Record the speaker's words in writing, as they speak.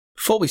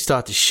Before we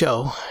start the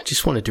show, I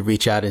just wanted to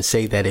reach out and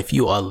say that if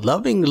you are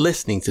loving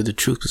listening to The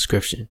Truth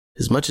Prescription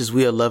as much as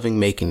we are loving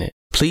making it,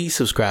 please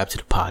subscribe to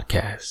the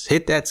podcast.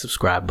 Hit that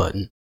subscribe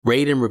button.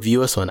 Rate and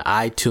review us on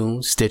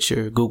iTunes,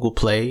 Stitcher, Google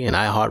Play, and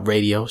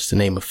iHeartRadio, just to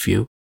name a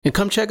few. And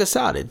come check us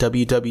out at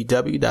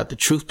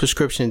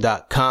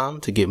www.thetruthprescription.com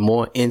to get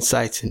more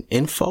insights and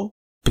info,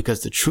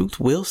 because the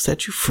truth will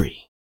set you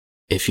free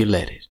if you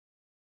let it.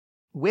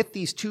 With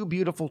these two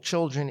beautiful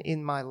children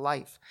in my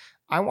life,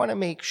 I want to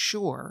make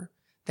sure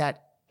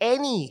that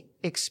any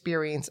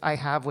experience I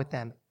have with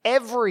them,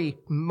 every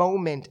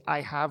moment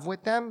I have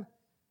with them,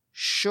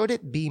 should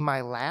it be my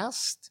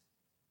last,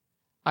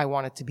 I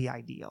want it to be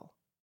ideal.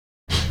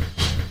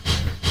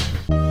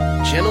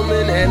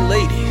 Gentlemen and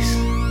ladies,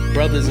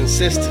 brothers and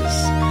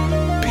sisters,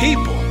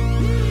 people,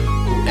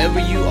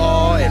 whoever you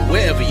are and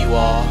wherever you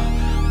are,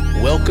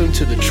 welcome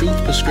to the Truth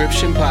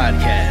Prescription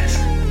Podcast.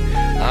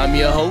 I'm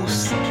your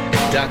host,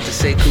 Dr.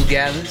 Sekou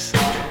Gathers,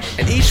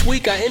 and each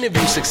week I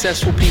interview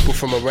successful people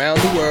from around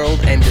the world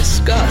and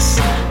discuss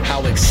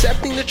how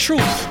accepting the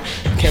truth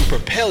can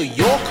propel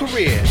your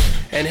career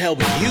and help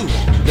you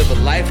live a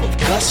life of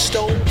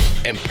gusto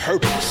and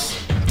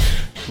purpose.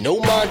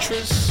 No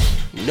mantras,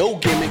 no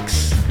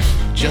gimmicks,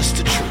 just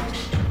the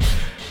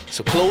truth.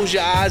 So close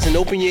your eyes and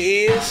open your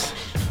ears,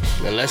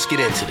 and let's get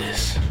into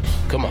this.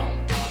 Come on.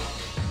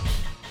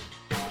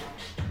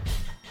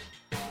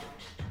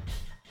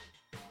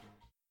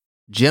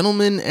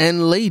 Gentlemen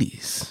and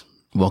ladies,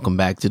 welcome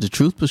back to The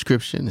Truth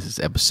Prescription. This is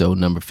episode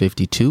number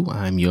 52.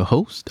 I'm your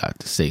host,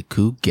 Dr.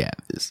 Sekou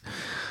Gathers.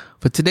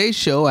 For today's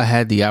show, I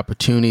had the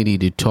opportunity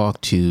to talk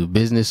to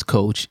business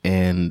coach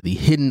and the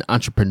Hidden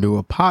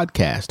Entrepreneur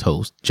podcast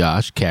host,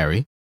 Josh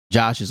Carey.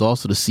 Josh is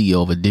also the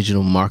CEO of a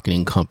digital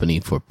marketing company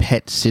for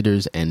pet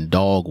sitters and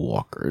dog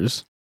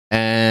walkers.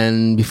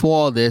 And before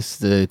all this,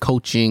 the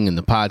coaching and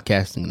the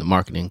podcasting and the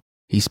marketing,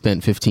 he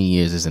spent 15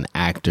 years as an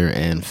actor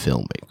and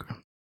filmmaker.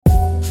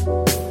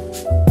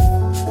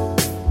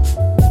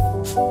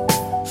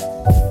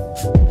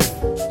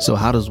 So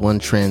how does one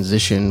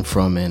transition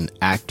from an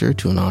actor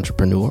to an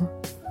entrepreneur?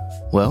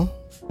 Well,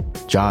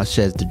 Josh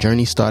says the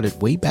journey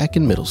started way back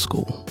in middle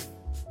school.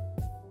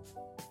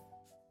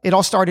 It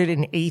all started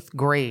in 8th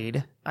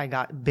grade. I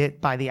got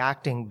bit by the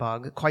acting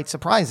bug, quite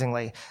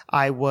surprisingly.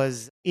 I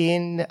was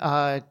in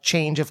a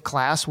change of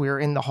class. We were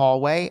in the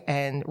hallway,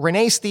 and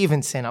Renee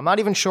Stevenson, I'm not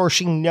even sure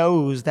she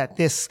knows that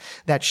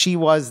she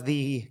was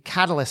the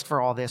catalyst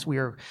for all this. We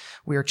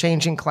were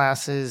changing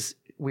classes.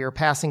 We were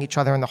passing each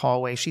other in the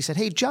hallway. She said,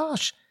 "Hey,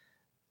 Josh,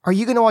 are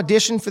you going to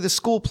audition for the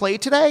school play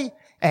today?"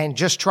 And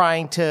just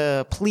trying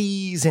to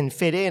please and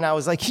fit in, I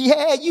was like,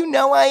 "Yeah, you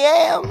know I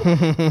am."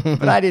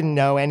 But I didn't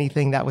know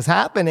anything that was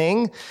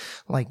happening,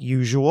 like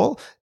usual.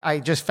 I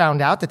just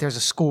found out that there's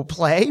a school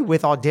play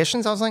with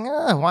auditions. I was like,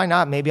 why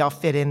not? Maybe I'll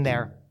fit in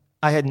there.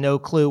 I had no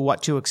clue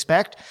what to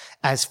expect.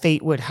 As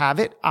fate would have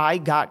it, I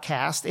got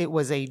cast. It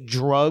was a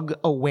drug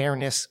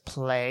awareness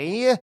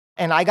play,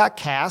 and I got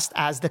cast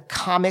as the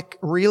comic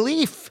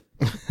relief.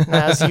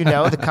 As you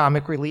know, the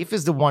comic relief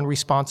is the one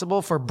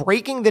responsible for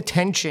breaking the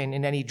tension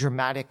in any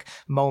dramatic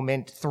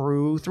moment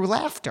through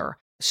laughter.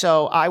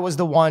 So I was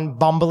the one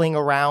bumbling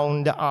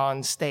around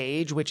on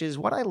stage, which is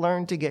what I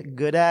learned to get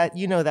good at.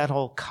 You know, that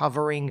whole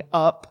covering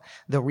up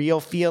the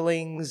real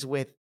feelings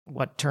with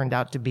what turned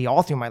out to be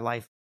all through my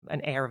life,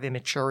 an air of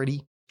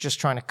immaturity, just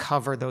trying to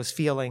cover those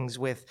feelings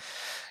with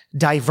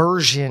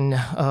diversion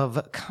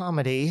of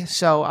comedy.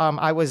 So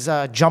I was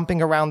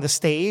jumping around the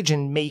stage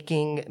and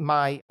making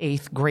my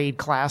 8th grade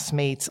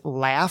classmates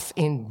laugh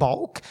in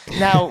bulk.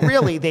 Now,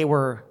 really, they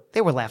were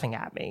laughing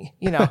at me.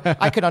 You know,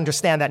 I could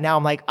understand that now.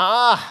 I'm like,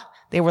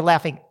 they were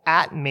laughing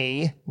at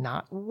me,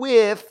 not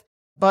with,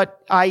 but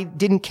I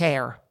didn't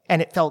care.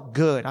 And it felt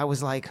good. I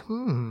was like,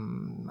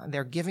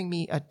 they're giving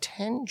me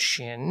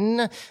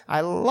attention.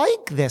 I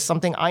like this.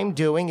 Something I'm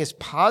doing is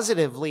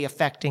positively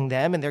affecting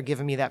them, and they're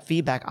giving me that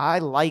feedback. I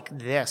like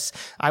this.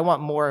 I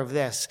want more of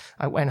this.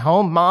 I went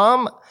home,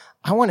 Mom,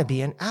 I want to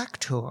be an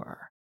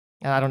actor.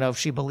 And I don't know if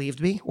she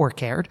believed me or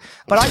cared,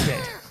 but I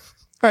did.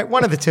 Right,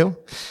 one of the two.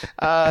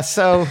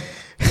 So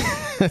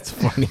That's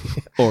funny.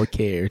 Or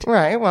cared.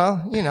 Right.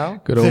 Well, you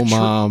know. Good old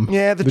mom.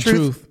 Yeah, the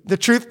truth. The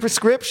truth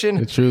prescription.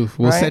 The truth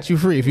will set you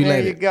free if you let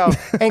it. There you go.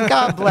 And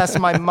God bless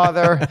my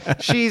mother.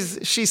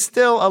 She's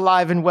still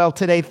alive and well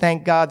today,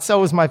 thank God.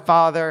 So is my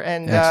father.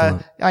 And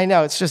I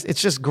know it's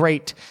just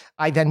great.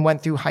 I then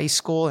went through high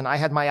school and I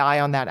had my eye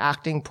on that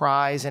acting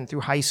prize, and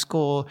through high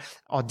school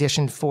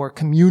auditioned for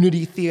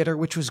community theater,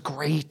 which was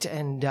great,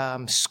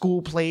 and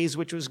school plays,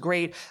 which was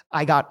great.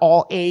 I got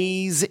all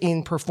A's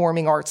in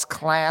performing arts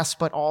class,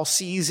 but all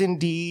C's and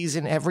D's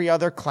in every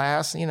other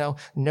class. You know,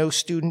 no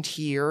student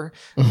here,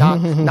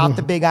 not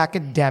the big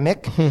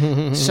academic.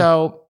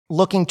 So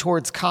looking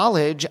towards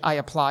college, I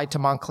applied to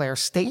Montclair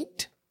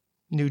State,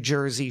 New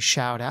Jersey,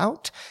 shout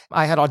out.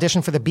 I had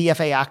auditioned for the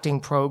BFA acting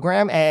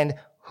program, and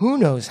who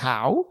knows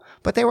how,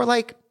 but they were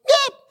like,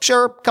 yeah,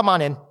 sure, come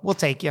on in, we'll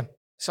take you.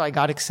 So I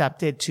got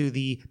accepted to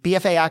the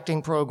BFA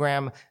acting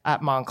program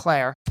at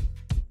Montclair.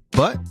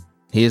 But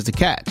here's the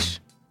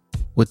catch.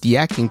 With the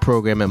acting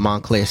program at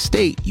Montclair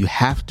State, you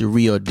have to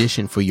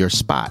re-audition for your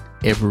spot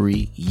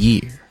every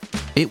year.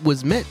 It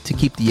was meant to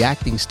keep the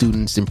acting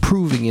students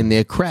improving in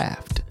their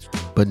craft,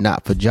 but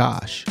not for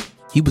Josh.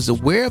 He was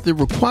aware of the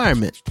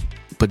requirement,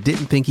 but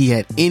didn't think he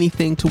had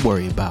anything to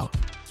worry about.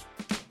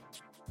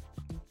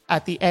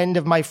 At the end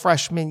of my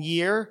freshman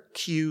year,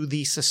 cue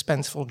the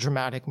suspenseful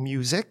dramatic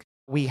music.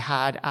 We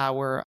had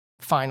our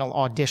final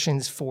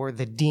auditions for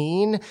the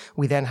dean.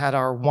 We then had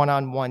our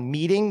one-on-one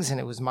meetings, and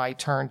it was my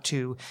turn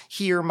to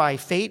hear my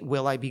fate.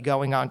 Will I be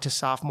going on to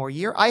sophomore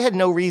year? I had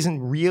no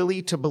reason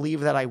really to believe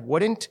that I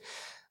wouldn't.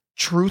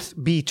 Truth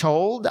be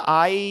told,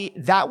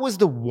 that was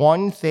the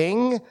one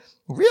thing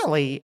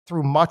really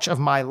through much of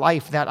my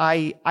life that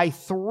I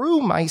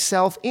threw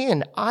myself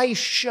in. I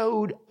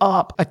showed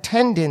up.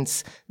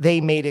 Attendance,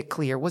 they made it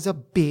clear, was a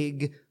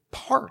big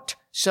part.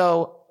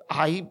 So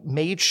I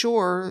made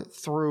sure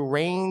through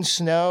rain,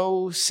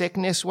 snow,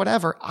 sickness,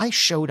 whatever, I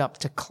showed up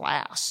to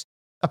class.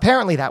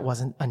 Apparently that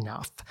wasn't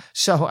enough.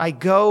 So I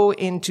go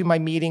into my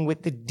meeting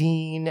with the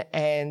dean,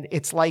 and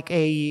it's like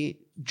a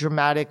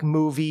dramatic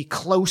movie,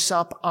 close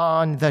up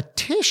on the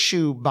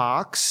tissue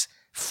box,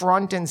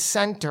 front and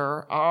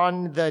center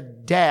on the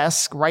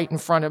desk right in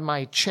front of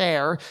my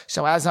chair.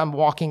 So as I'm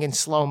walking in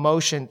slow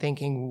motion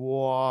thinking,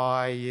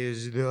 why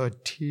is the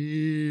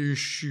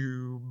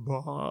tissue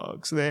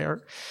box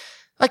there?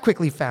 I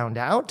quickly found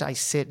out. I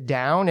sit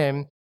down,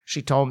 and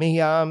she told me,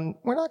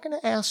 we're not going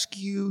to ask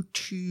you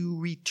to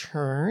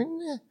return.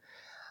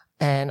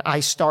 And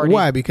I started.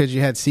 Why? Because you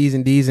had C's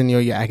and D's in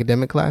your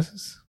academic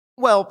classes?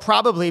 Well,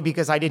 probably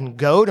because I didn't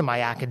go to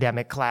my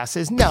academic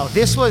classes. No,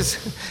 this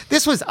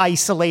was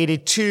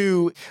isolated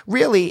to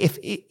really,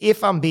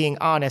 if I'm being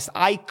honest,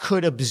 I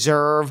could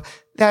observe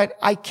that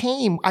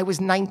I was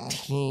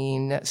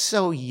 19,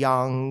 so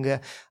young,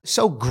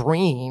 so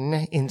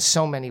green in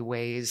so many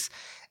ways.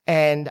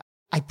 And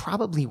I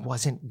probably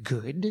wasn't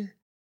good.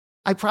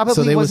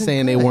 So they were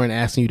saying they weren't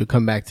asking you to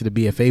come back to the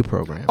BFA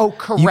program. Oh,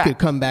 correct. You could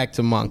come back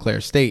to Montclair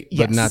State,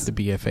 yes, but not the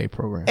BFA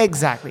program.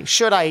 Exactly.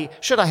 Should I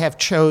have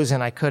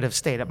chosen, I could have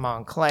stayed at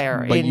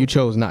Montclair. But you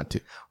chose not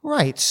to.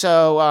 Right.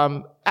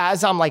 So,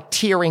 as I'm like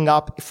tearing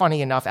up,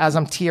 funny enough, as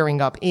I'm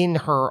tearing up in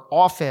her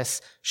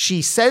office,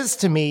 she says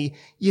to me,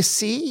 you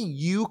see,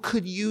 you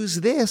could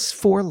use this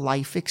for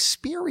life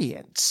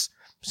experience.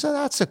 So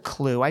that's a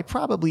clue. I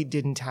probably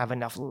didn't have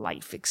enough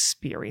life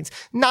experience.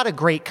 Not a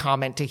great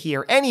comment to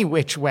hear any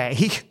which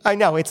way. I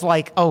know. It's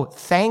like, oh,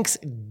 thanks,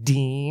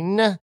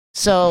 Dean.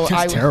 So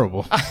that's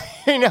terrible.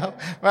 I know.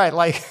 Right.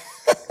 Like,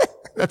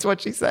 that's what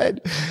she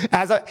said.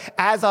 As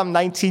I'm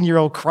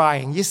 19-year-old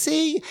crying, you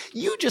see,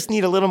 you just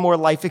need a little more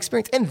life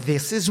experience. And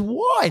this is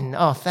one.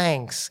 Oh,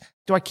 thanks.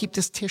 Do I keep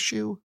this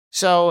tissue?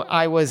 So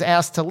I was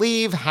asked to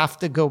leave, have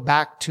to go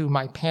back to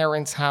my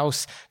parents'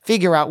 house,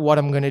 figure out what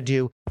I'm going to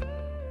do.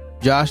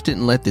 Josh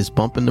didn't let this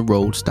bump in the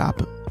road stop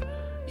him.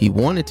 He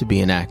wanted to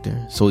be an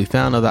actor, so he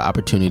found other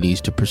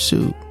opportunities to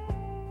pursue.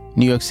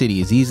 New York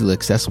City is easily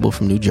accessible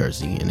from New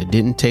Jersey, and it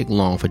didn't take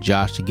long for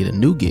Josh to get a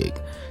new gig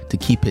to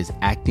keep his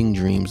acting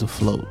dreams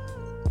afloat.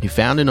 He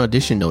found an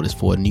audition notice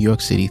for a New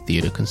York City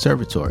Theater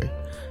Conservatory.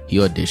 He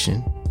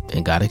auditioned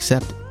and got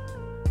accepted.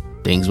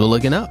 Things were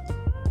looking up.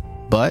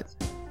 But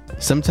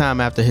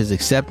sometime after his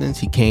acceptance,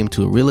 he came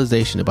to a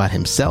realization about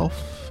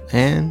himself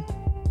and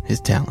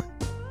his talent.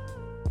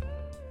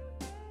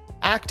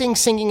 Acting,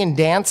 singing, and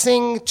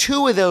dancing,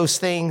 two of those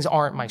things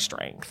aren't my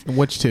strength.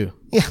 Which two?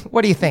 Yeah,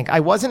 what do you think?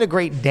 I wasn't a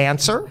great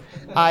dancer.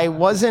 I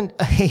wasn't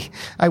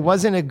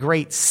a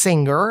great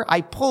singer.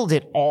 I pulled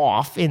it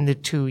off in the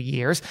 2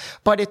 years,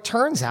 but it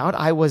turns out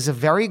I was a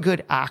very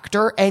good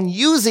actor, and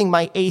using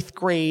my 8th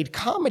grade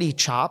comedy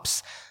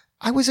chops,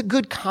 I was a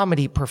good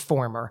comedy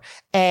performer.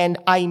 And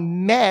I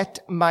met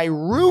my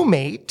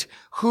roommate,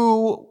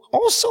 who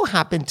also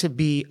happened to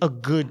be a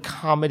good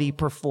comedy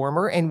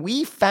performer. And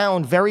we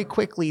found very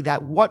quickly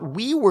that what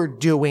we were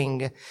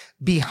doing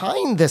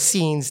behind the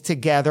scenes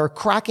together,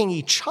 cracking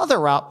each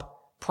other up,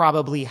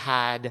 probably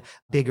had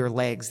bigger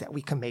legs that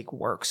we could make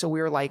work. So we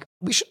were like,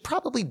 we should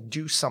probably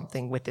do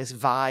something with this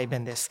vibe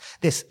and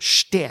this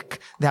shtick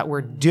that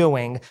we're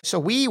doing. So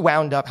we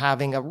wound up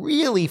having a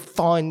really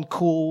fun,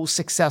 cool,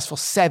 successful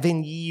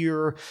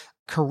 7-year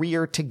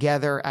career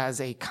together as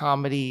a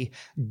comedy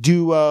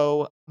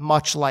duo,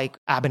 much like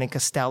Abbott and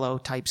Costello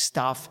type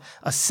stuff,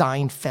 a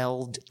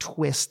Seinfeld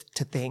twist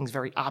to things,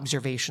 very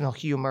observational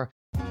humor.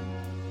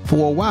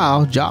 For a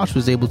while, Josh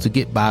was able to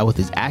get by with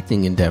his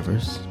acting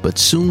endeavors, but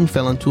soon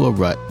fell into a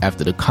rut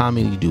after the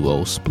comedy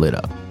duo split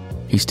up.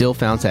 He still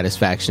found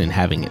satisfaction in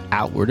having an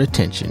outward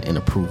attention and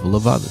approval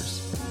of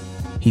others.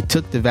 He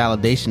took the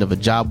validation of a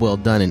job well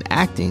done in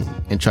acting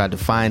and tried to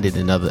find it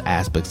in other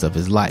aspects of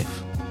his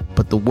life.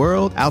 But the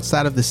world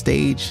outside of the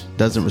stage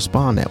doesn't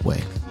respond that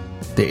way.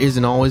 There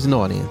isn't always an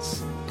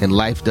audience, and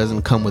life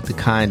doesn't come with the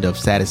kind of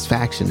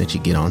satisfaction that you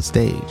get on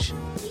stage.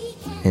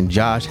 And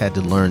Josh had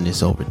to learn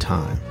this over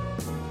time.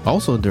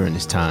 Also during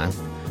this time,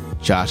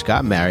 Josh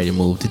got married and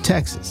moved to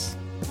Texas.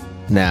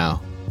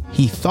 Now,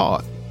 he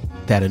thought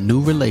that a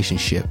new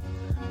relationship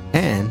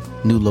and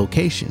new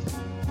location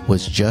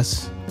was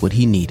just what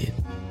he needed.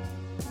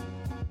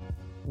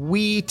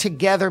 we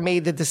together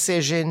made the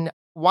decision,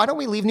 why don't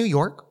we leave New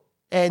York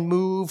and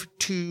move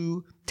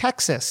to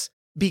Texas?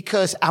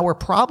 Because our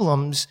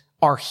problems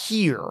are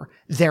here.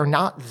 They're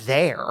not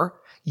there.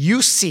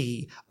 You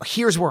see,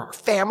 here's where our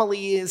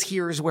family is.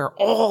 Here's where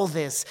all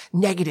this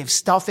negative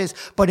stuff is.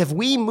 But if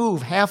we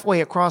move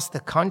halfway across the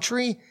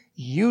country,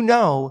 you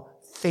know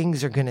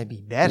things are going to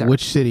be better.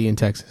 Which city in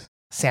Texas?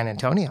 San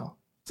Antonio.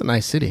 It's a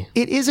nice city.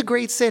 It is a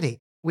great city.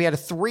 We had a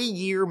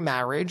 3-year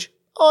marriage,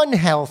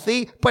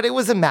 unhealthy, but it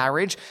was a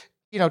marriage,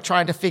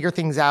 trying to figure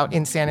things out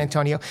in San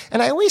Antonio.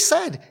 And I always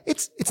said,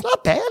 it's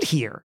not bad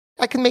here.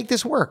 I can make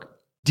this work.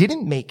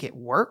 Didn't make it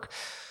work.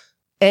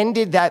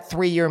 Ended that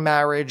 3-year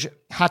marriage,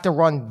 had to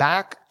run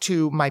back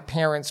to my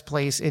parents'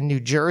 place in New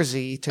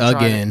Jersey to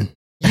Again.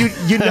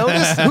 You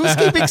notice who's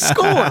keeping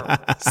score?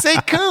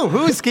 Sekou,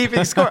 who's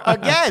keeping score?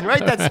 Again,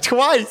 right? That's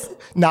twice.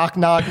 Knock,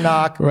 knock,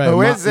 knock. Right.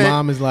 Who is it?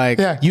 Mom is like,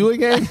 You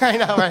again? I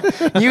know,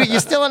 right? You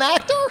still an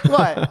actor?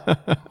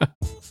 What?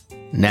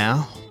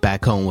 Now,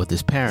 back home with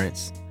his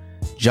parents,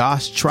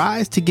 Josh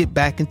tries to get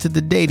back into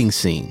the dating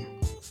scene,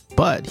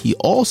 but he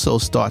also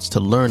starts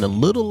to learn a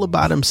little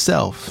about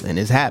himself and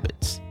his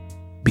habits.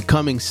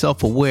 Becoming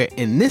self-aware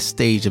in this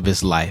stage of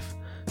his life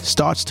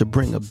starts to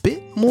bring a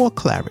bit more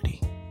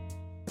clarity.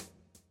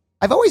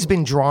 I've always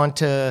been drawn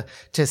to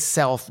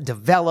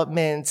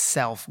self-development,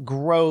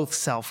 self-growth,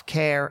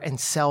 self-care, and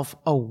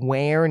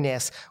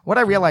self-awareness. What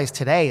I realize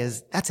today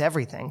is that's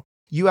everything.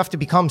 You have to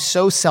become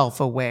so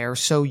self-aware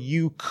so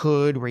you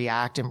could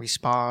react and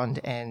respond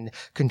and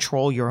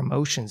control your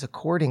emotions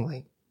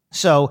accordingly.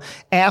 So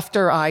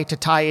after to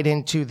tie it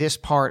into this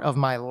part of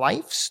my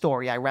life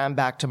story, I ran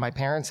back to my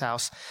parents'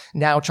 house,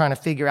 now trying to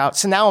figure out.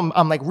 So now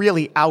I'm like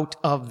really out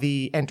of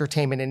the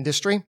entertainment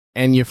industry.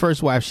 And your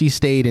first wife, she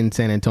stayed in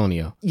San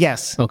Antonio?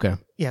 Yes. Okay.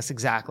 Yes,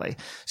 exactly.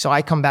 So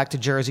I come back to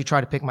Jersey,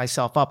 try to pick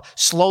myself up,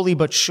 slowly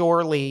but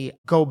surely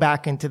go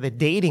back into the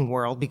dating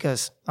world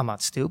because I'm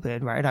not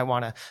stupid, right? I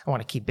want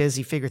to keep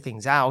busy, figure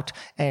things out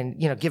and,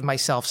 give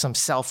myself some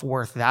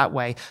self-worth that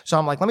way. So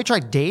I'm like, let me try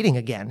dating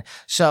again.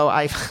 So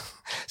I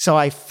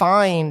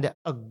find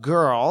a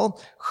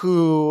girl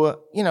who,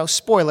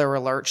 spoiler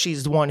alert,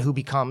 she's the one who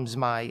becomes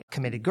my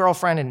committed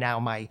girlfriend and now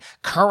my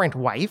current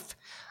wife.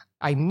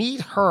 I meet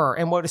her,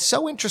 and what is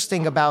so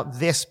interesting about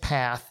this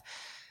path,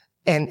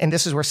 and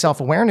this is where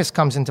self-awareness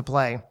comes into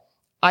play,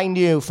 I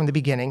knew from the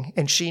beginning,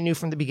 and she knew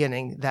from the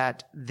beginning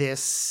that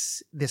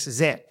this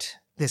is it.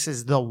 This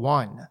is the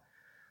one.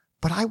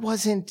 But I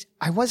wasn't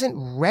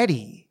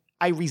ready.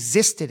 I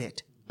resisted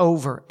it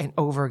over and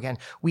over again.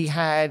 We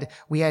had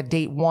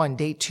date 1,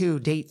 date 2,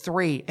 date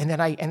 3, and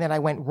then I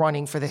went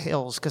running for the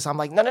hills because I'm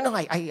like, no,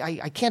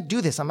 I can't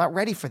do this. I'm not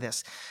ready for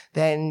this.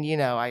 Then,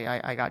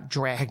 I got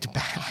dragged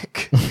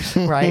back,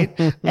 right?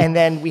 And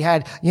then we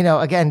had,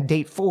 again,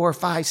 date 4,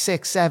 5,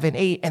 6, 7,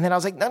 8. And then I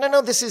was like,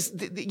 no, this is,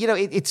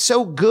 it's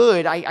so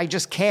good. I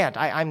just can't.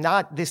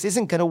 This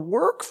isn't going to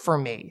work for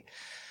me.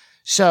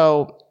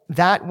 So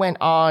that went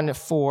on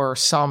for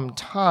some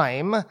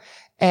time.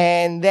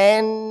 And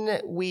then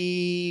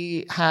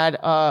we had,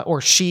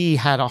 she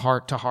had a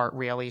heart-to-heart,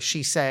 really.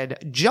 She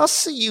said,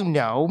 just so you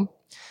know,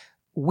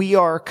 we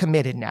are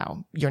committed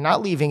now. You're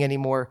not leaving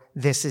anymore.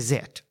 This is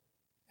it.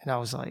 And I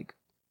was like,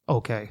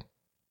 okay.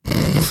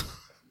 It's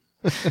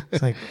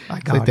like,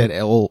 I got it. That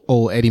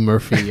old Eddie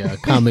Murphy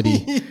comedy.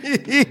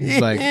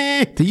 He's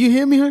like, do you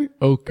hear me, honey?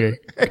 Okay.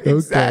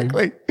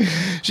 Exactly.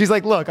 She's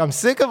like, look, I'm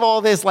sick of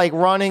all this like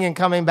running and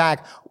coming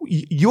back.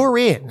 You're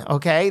in,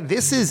 okay?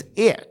 This is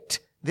it.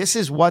 This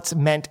is what's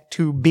meant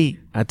to be.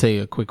 I'll tell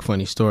you a quick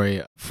funny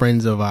story.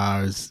 Friends of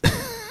ours,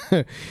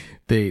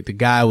 the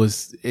guy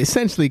was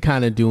essentially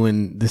kind of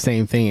doing the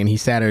same thing. And he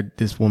sat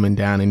this woman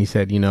down and he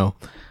said,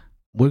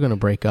 we're going to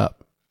break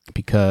up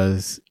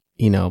because,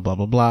 blah,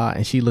 blah, blah.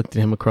 And she looked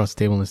at him across the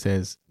table and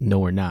says, no,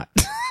 we're not.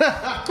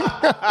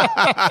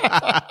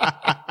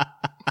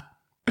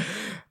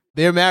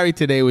 They're married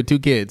today with 2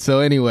 kids. So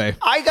anyway,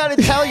 I got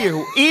to tell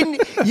you,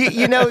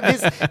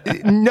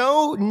 this,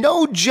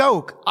 no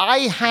joke.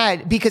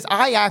 Because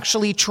I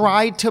actually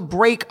tried to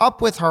break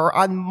up with her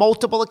on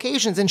multiple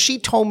occasions. And she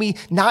told me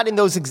not in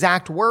those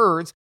exact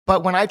words,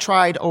 but when I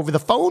tried over the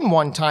phone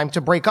one time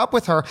to break up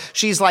with her,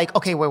 she's like,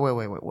 okay,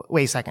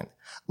 wait a second.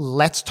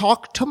 Let's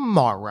talk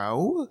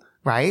tomorrow,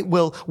 right?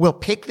 We'll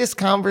pick this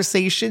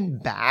conversation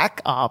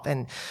back up.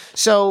 And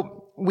so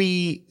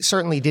we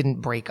certainly didn't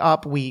break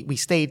up. We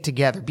stayed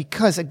together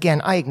because,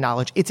 again, I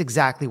acknowledge it's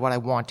exactly what I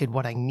wanted,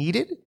 what I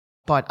needed,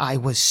 but I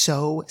was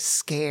so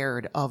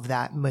scared of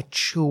that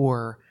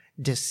mature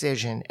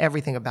decision.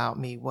 Everything about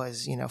me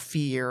was,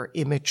 fear,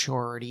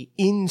 immaturity,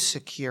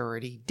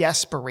 insecurity,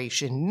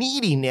 desperation,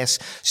 neediness.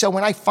 So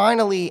when I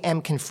finally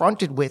am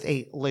confronted with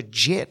a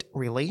legit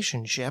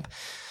relationship,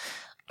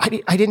 I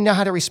didn't know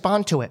how to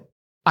respond to it.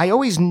 I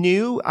always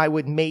knew I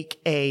would make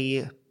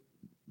a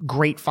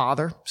great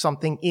father.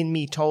 Something in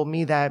me told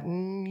me that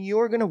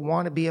you're going to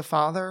want to be a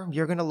father.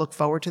 You're going to look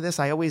forward to this.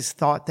 I always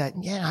thought that,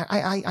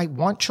 I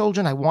want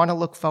children. I want to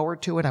look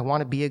forward to it. I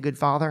want to be a good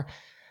father.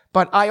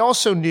 But I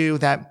also knew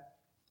that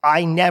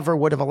I never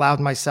would have allowed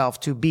myself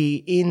to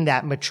be in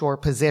that mature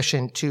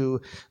position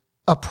to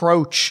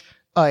approach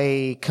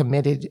a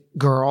committed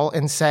girl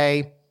and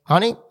say,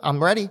 honey,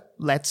 I'm ready.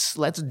 Let's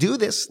do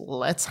this.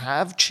 Let's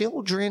have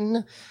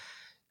children.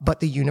 But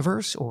the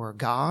universe or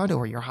God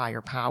or your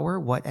higher power,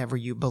 whatever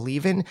you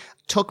believe in,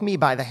 took me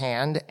by the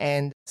hand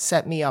and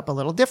set me up a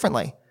little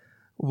differently.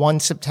 One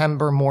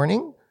September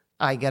morning,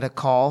 I get a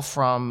call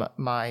from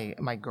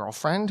my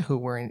girlfriend who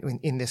we're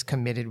in this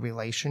committed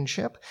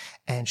relationship.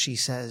 And she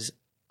says,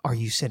 are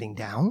you sitting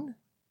down?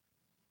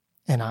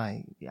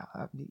 And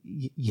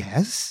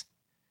yes.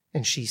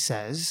 And she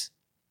says,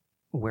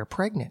 we're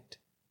pregnant.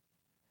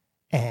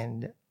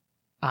 And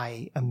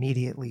I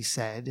immediately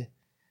said,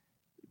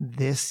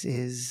 this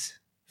is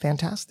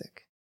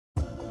fantastic.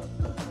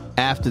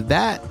 After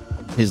that,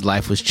 his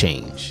life was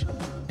changed.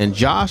 And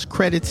Josh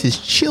credits his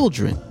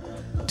children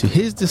to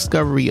his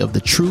discovery of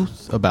the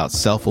truth about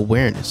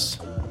self-awareness.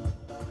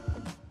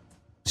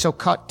 So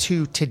cut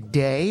to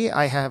today,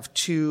 I have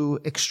two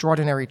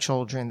extraordinary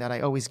children that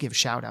I always give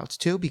shout outs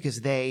to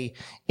because they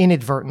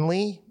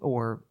inadvertently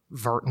or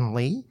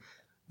vertently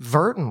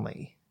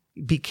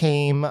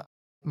became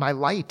my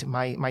light,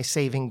 my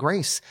saving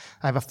grace.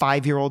 I have a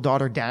 5-year-old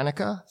daughter,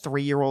 Danica,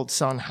 3-year-old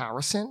son,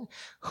 Harrison,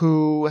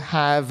 who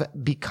have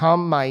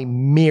become my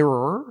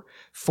mirror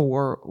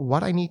for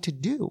what I need to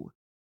do.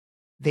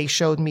 They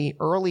showed me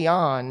early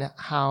on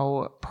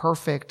how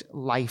perfect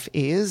life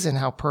is and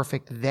how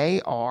perfect they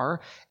are.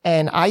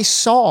 And I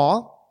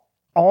saw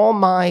all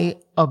my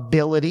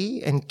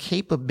ability and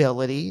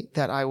capability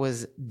that I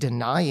was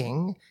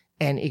denying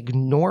and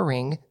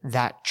ignoring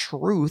that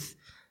truth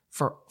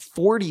for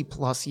 40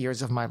 plus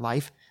years of my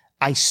life.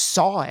 I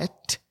saw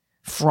it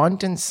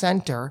front and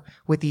center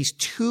with these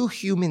two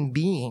human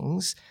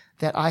beings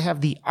that I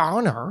have the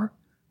honor,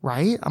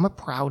 right? I'm a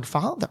proud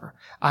father.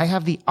 I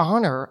have the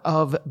honor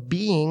of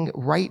being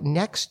right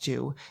next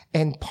to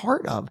and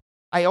part of.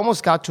 I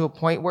almost got to a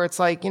point where it's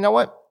like, you know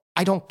what?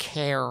 I don't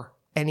care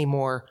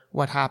anymore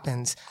what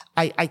happens.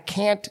 I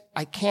can't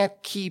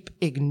keep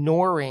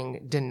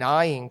ignoring,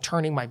 denying,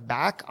 turning my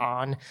back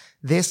on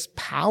this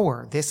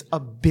power, this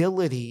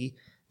ability,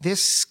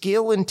 this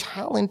skill and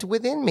talent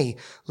within me.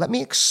 Let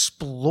me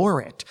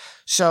explore it.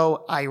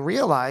 So I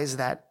realize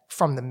that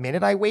from the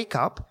minute I wake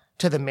up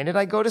to the minute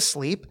I go to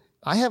sleep,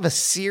 I have a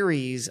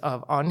series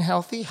of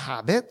unhealthy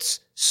habits,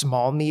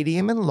 small,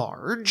 medium, and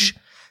large,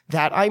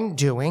 that I'm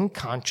doing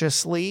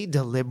consciously,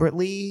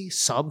 deliberately,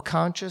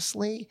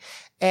 subconsciously.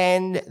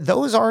 And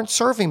those aren't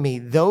serving me.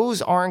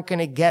 Those aren't going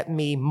to get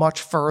me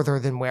much further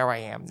than where I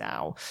am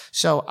now.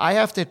 So I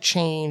have to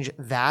change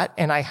that.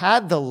 And I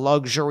had the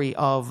luxury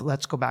of,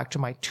 let's go back to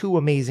my two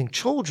amazing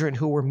children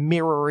who were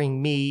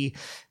mirroring me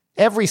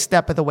every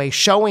step of the way,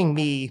 showing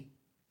me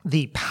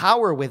the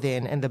power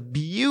within and the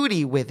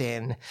beauty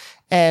within.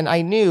 And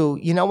I knew,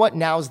 you know what?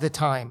 Now's the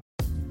time.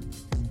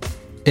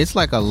 It's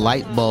like a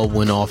light bulb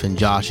went off in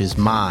Josh's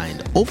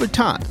mind. Over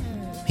time,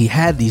 he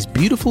had these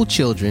beautiful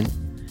children.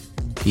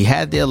 He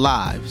had their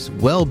lives,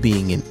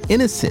 well-being, and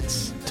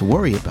innocence to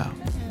worry about.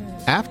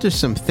 After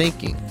some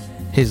thinking,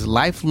 his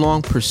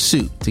lifelong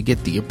pursuit to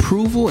get the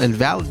approval and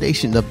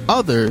validation of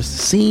others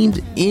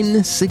seemed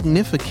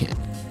insignificant.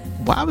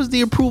 Why was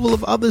the approval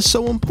of others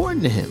so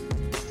important to him?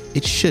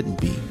 It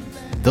shouldn't be.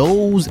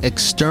 Those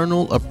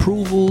external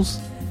approvals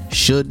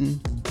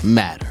shouldn't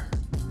matter.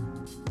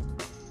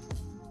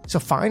 So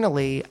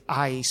finally,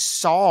 I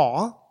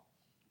saw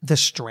the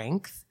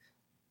strength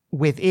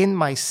within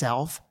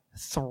myself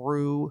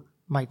through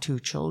my two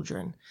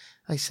children.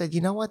 I said,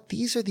 you know what?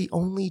 These are the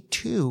only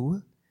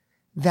two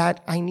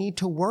that I need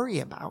to worry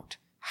about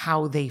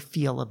how they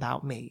feel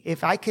about me.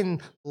 If I can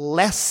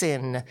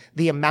lessen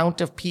the amount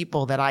of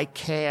people that I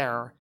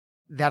care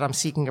that I'm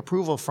seeking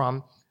approval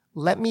from,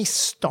 let me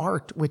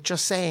start with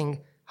just saying,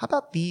 how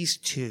about these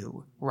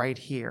two right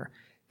here?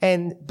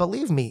 And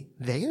believe me,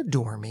 they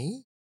adore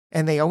me.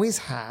 And they always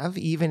have,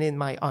 even in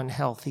my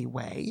unhealthy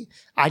way.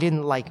 I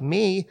didn't like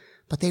me,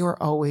 but they were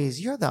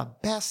always, you're the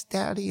best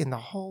daddy in the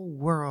whole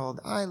world.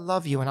 I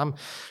love you. And I'm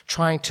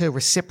trying to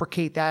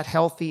reciprocate that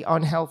healthy,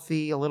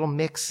 unhealthy, a little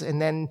mix.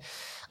 And then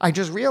I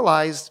just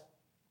realized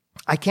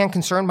I can't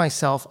concern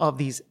myself of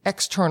these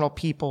external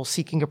people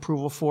seeking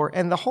approval for.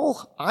 And the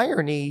whole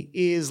irony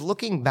is,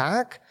 looking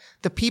back,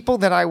 the people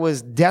that I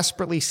was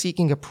desperately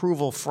seeking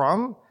approval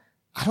from,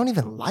 I don't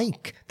even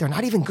like. They're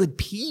not even good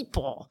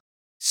people.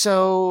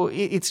 So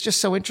it's just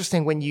so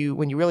interesting when you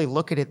really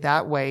look at it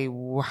that way.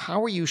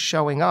 How are you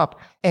showing up?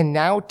 And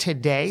now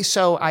today,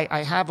 so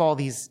I have all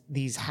these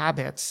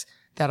habits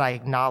that I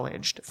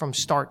acknowledged from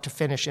start to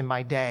finish in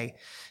my day.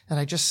 And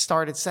I just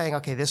started saying,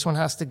 okay, this one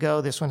has to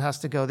go, this one has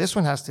to go, this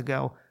one has to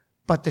go.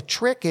 But the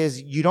trick is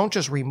you don't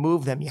just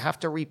remove them. You have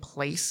to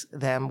replace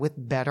them with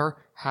better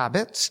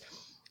habits.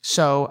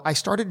 So I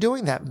started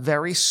doing that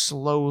very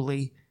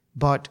slowly,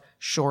 but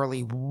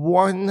surely,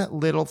 one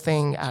little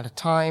thing at a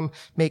time,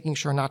 making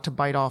sure not to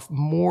bite off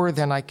more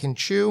than I can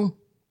chew.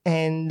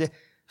 And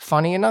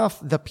funny enough,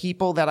 the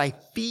people that I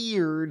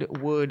feared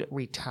would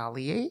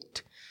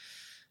retaliate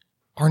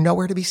are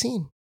nowhere to be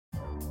seen.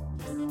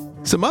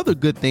 Some other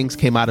good things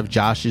came out of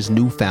Josh's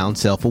newfound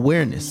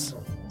self-awareness.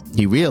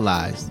 He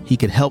realized he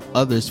could help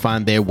others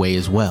find their way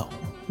as well.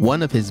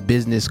 One of his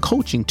business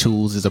coaching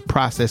tools is a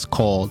process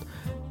called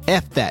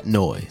F That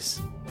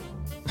Noise.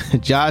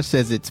 Josh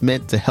says it's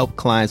meant to help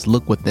clients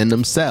look within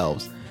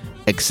themselves,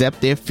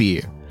 accept their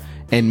fear,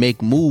 and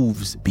make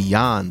moves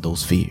beyond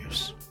those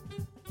fears.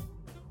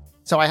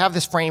 So I have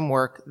this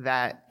framework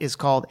that is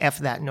called F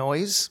That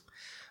Noise,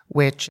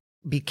 which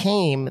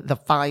became the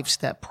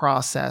 5-step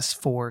process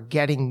for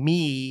getting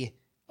me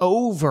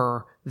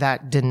over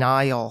that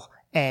denial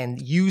and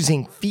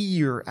using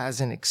fear as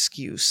an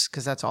excuse,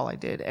 because that's all I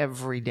did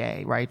every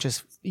day, right?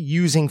 Just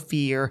using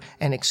fear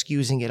and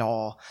excusing it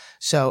all.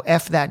 So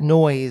F That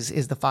Noise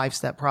is the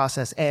 5-step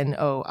process,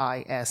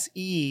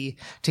 NOISE,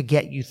 to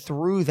get you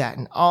through that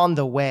and on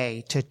the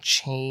way to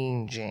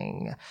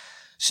changing.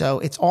 So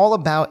it's all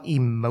about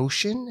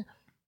emotion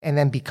and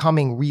then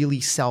becoming really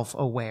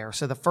self-aware.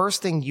 So the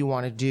first thing you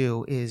want to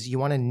do is you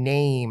want to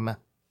name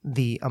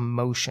the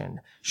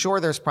emotion. Sure,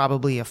 there's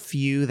probably a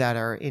few that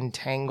are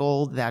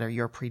entangled, that are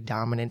your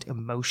predominant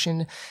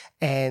emotion,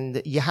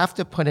 and you have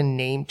to put a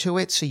name to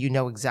it so you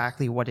know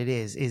exactly what it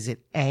is. Is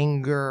it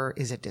anger?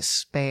 Is it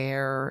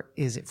despair?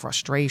 Is it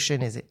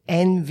frustration? Is it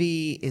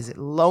envy? Is it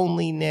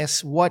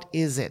loneliness? What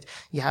is it?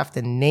 You have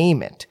to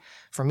name it.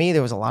 For me,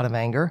 there was a lot of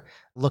anger,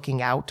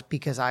 looking out,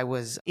 because I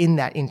was in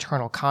that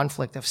internal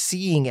conflict of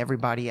seeing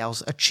everybody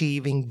else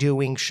achieving,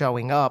 doing,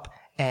 showing up.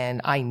 And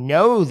I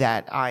know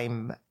that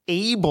I'm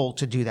able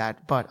to do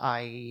that, but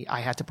I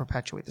had to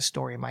perpetuate the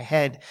story in my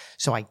head.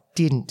 So I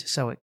didn't.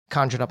 So it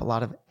conjured up a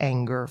lot of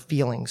anger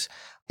feelings.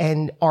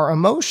 And our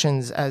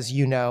emotions, as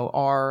you know,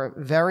 are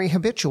very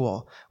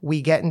habitual.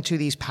 We get into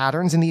these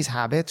patterns and these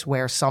habits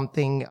where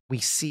something we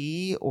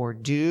see or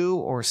do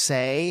or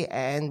say,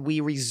 and we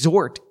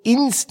resort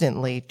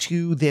instantly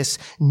to this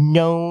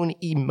known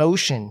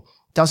emotion.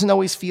 Doesn't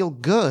always feel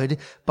good,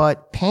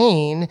 but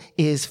pain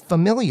is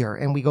familiar.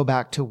 And we go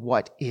back to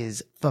what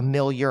is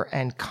familiar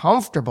and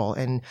comfortable.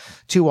 And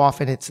too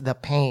often it's the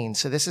pain.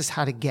 So this is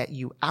how to get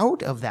you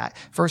out of that.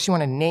 First, you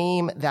want to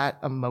name that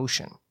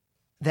emotion.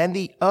 Then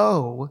the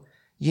O,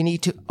 you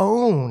need to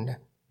own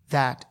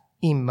that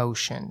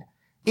emotion.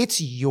 It's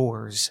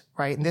yours,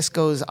 right? And this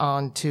goes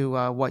on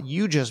to what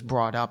you just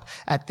brought up.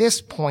 At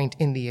this point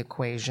in the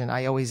equation,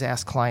 I always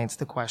ask clients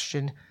the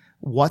question,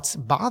 what's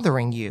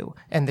bothering you?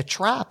 And the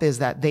trap is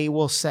that they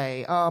will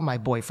say, oh, my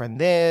boyfriend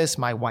this,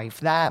 my wife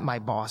that, my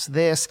boss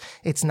this.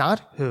 It's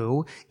not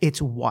who, it's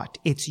what.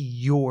 It's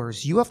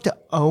yours. You have to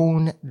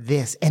own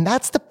this. And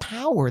that's the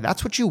power.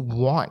 That's what you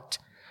want,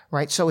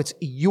 right? So it's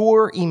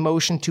your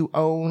emotion to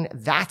own.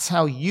 That's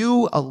how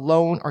you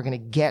alone are going to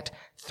get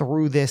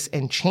through this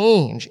and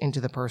change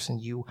into the person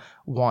you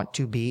want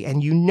to be.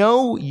 And you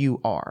know you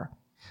are.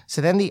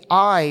 So then the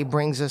I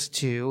brings us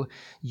to,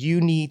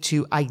 you need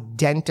to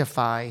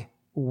identify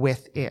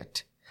with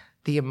it.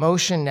 The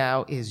emotion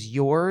now is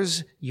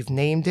yours. You've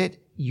named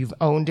it. You've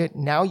owned it.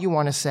 Now you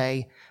want to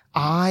say,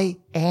 I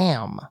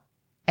am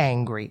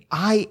angry.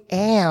 I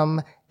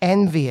am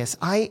envious.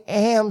 I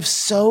am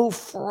so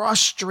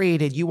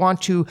frustrated. You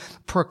want to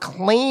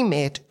proclaim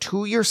it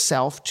to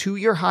yourself, to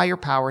your higher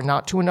power,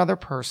 not to another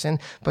person,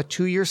 but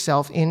to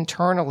yourself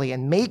internally,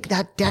 and make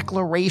that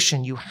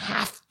declaration. You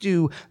have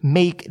to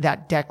make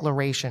that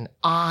declaration.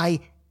 I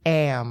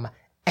am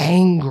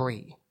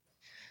angry.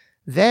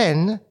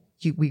 Then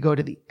we go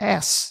to the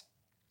S,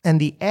 and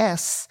the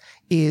S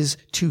is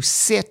to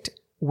sit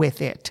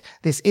with it.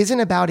 This isn't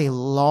about a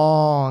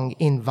long,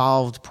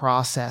 involved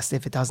process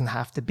if it doesn't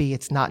have to be.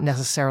 It's not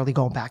necessarily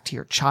going back to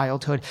your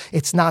childhood.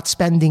 It's not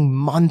spending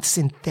months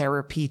in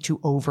therapy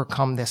to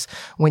overcome this.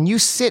 When you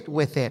sit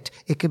with it,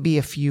 it could be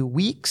a few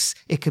weeks,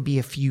 it could be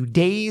a few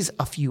days,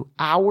 a few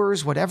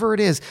hours, whatever it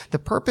is. The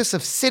purpose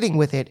of sitting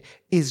with it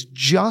is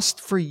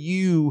just for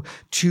you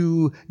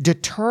to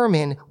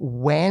determine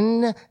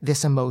when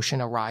this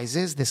emotion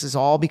arises. This is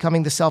all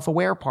becoming the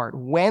self-aware part.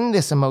 When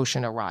this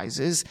emotion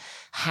arises,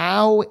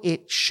 how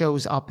it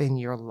shows up in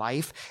your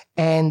life,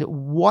 and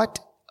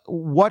what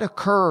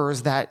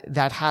occurs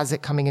that has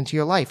it coming into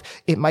your life.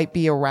 It might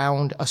be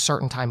around a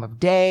certain time of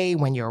day,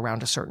 when you're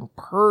around a certain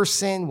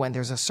person, when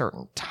there's a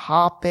certain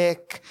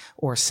topic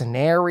or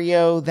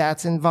scenario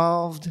that's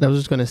involved. I was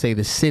just going to say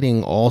the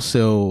sitting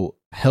also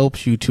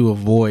helps you to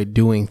avoid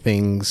doing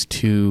things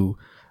to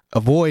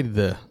avoid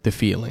the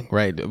feeling,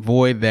 right?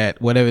 Avoid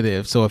that, whatever it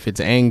is. So if it's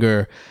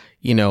anger,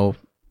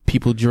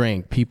 people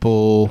drink,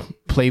 people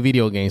play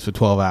video games for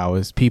 12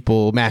 hours,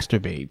 people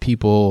masturbate,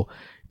 people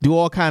do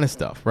all kind of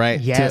stuff, right?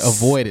 Yes. To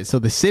avoid it. So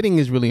the sitting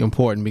is really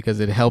important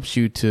because it helps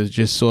you to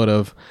just sort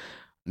of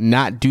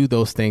not do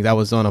those things. I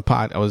was doing a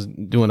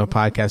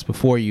podcast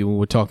before you. We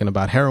were talking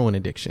about heroin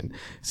addiction.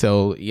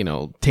 So,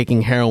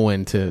 taking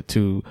heroin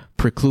to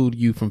preclude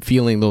you from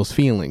feeling those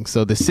feelings.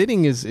 So the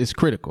sitting is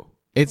critical.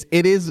 It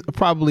is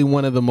probably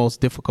one of the most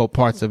difficult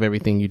parts of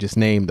everything you just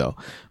named, though,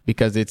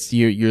 because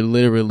you're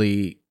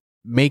literally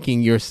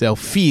making yourself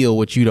feel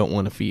what you don't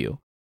want to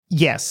feel.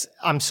 Yes,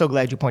 I'm so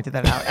glad you pointed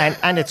that out.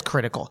 And it's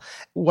critical.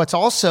 What's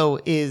also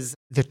is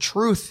the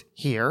truth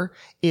here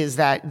is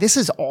that this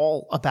is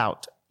all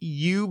about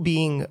you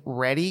being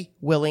ready,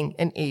 willing,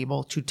 and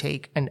able to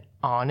take an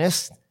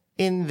honest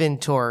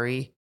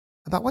inventory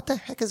about what the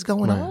heck is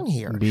going on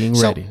here. Being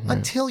ready. So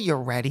until you're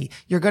ready,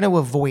 you're going to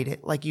avoid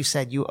it. Like you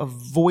said, you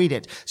avoid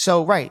it.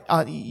 So,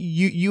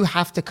 you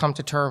have to come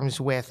to terms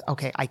with,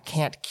 okay, I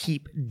can't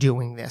keep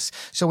doing this.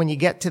 So when you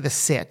get to the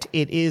sit,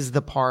 it is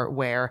the part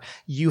where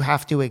you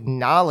have to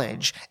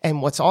acknowledge.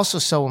 And what's also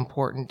so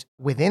important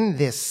within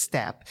this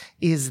step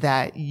is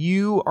that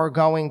you are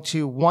going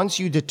to, once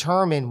you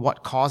determine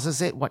what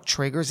causes it, what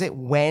triggers it,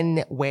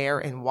 when, where,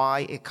 and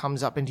why it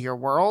comes up into your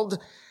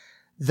world,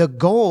 the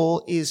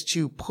goal is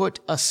to put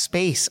a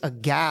space, a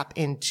gap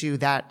into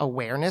that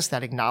awareness,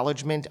 that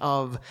acknowledgement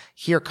of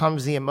here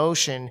comes the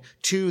emotion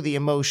to the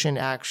emotion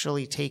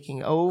actually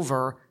taking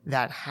over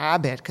that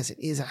habit, because it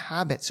is a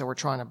habit. So we're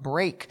trying to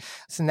break.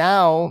 So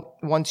now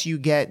once you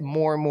get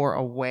more and more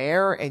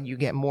aware and you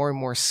get more and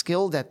more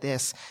skilled at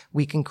this,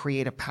 we can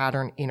create a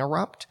pattern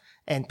interrupt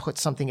and put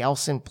something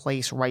else in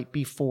place right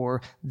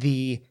before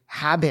the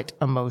habit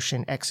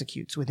emotion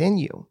executes within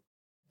you.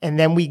 And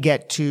then we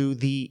get to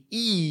the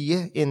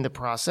E in the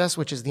process,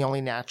 which is the only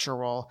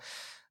natural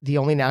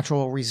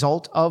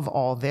result of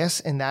all this.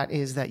 And that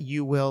is that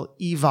you will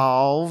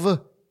evolve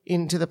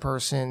into the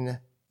person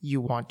you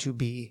want to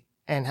be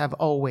and have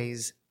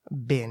always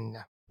been.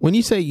 When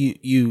you say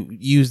you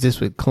use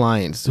this with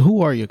clients,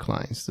 who are your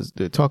clients?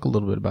 Talk a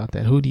little bit about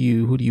that. Who do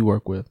you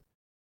work with?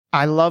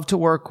 I love to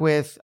work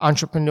with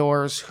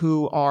entrepreneurs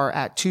who are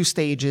at two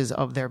stages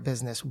of their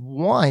business.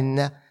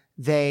 One,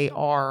 they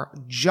are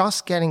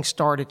just getting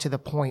started to the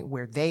point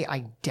where they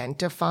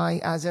identify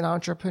as an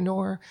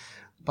entrepreneur,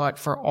 but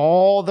for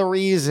all the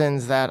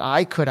reasons that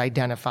I could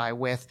identify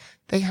with,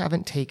 they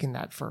haven't taken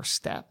that first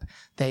step.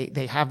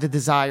 They have the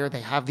desire,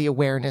 they have the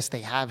awareness,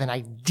 they have an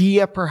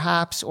idea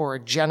perhaps, or a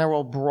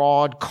general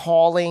broad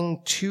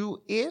calling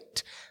to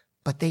it,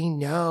 but they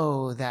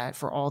know that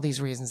for all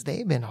these reasons,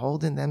 they've been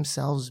holding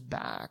themselves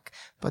back,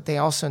 but they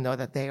also know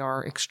that they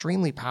are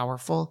extremely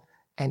powerful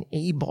and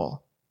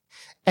able.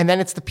 And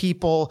then it's the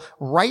people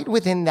right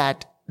within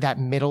that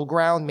middle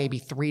ground, maybe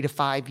 3 to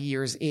 5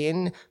 years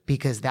in,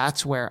 because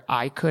that's where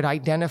I could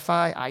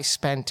identify. I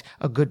spent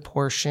a good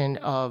portion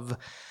of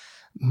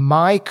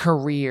my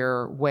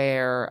career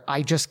where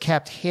I just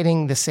kept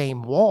hitting the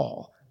same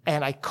wall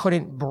and I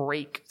couldn't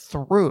break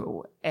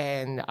through.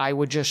 And I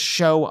would just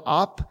show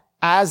up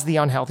as the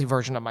unhealthy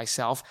version of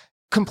myself,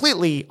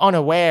 completely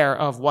unaware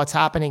of what's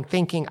happening,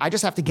 thinking I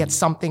just have to get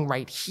something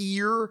right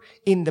here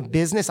in the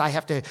business. I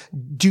have to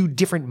do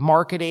different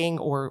marketing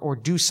or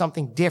do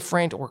something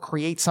different or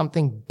create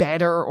something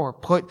better or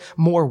put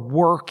more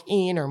work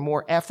in or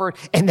more effort.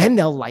 And then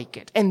they'll like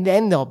it. And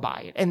then they'll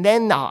buy it. And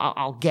then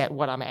I'll get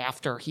what I'm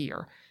after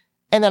here.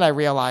 And then I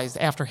realized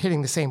after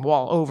hitting the same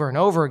wall over and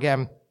over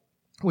again,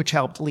 which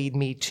helped lead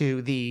me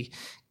to the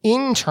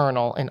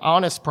internal and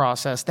honest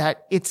process,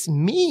 that it's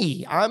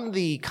me. I'm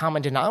the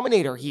common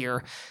denominator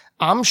here.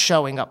 I'm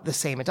showing up the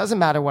same. It doesn't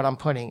matter what I'm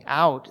putting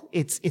out.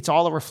 It's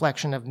all a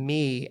reflection of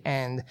me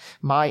and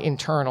my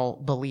internal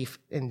belief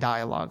and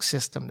dialogue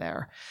system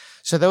there.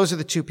 So those are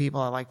the two people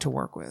I like to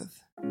work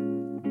with.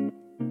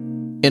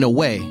 In a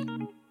way,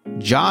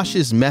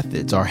 Josh's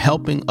methods are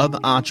helping other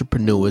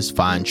entrepreneurs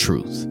find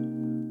truth.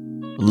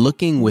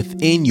 Looking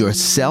within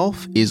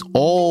yourself is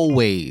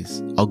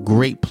always a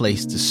great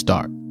place to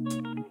start.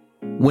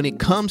 When it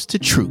comes to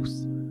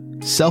truth,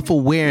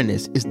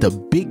 self-awareness is the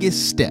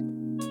biggest step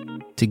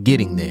to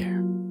getting there.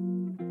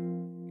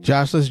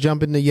 Josh, let's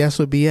jump into yes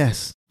or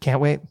BS. Can't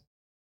wait.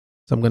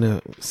 So I'm going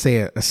to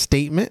say a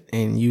statement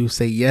and you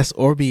say yes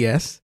or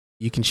BS.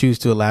 You can choose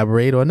to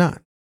elaborate or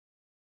not.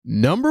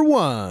 Number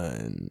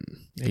 1.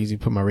 I usually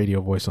put my radio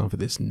voice on for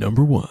this.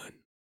 Number 1.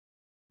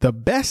 The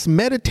best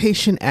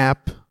meditation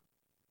app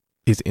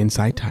is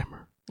Insight Timer.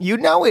 You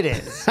know it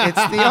is.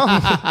 It's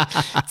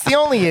the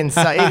only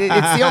insight.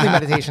 It's the only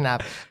meditation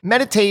app.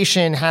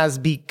 Meditation has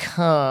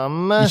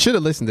become. You should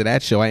have listened to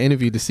that show. I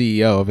interviewed the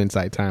CEO of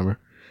Insight Timer.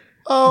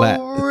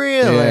 Oh,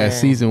 really? Yeah,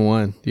 season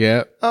 1.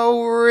 Yep.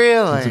 Oh,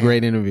 really? It's a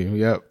great interview.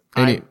 Yep.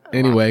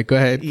 Anyway, go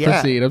ahead.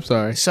 Yeah. Proceed. I'm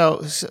sorry.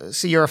 So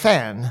you're a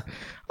fan.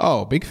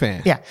 Oh, big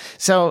fan. Yeah.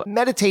 So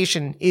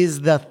meditation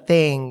is the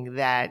thing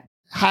that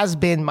has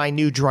been my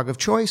new drug of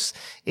choice.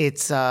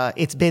 It's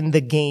been the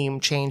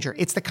game changer.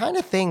 It's the kind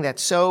of thing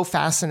that's so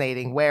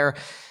fascinating where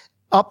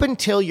up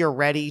until you're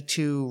ready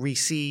to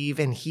receive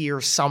and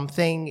hear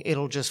something,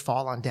 it'll just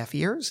fall on deaf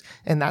ears.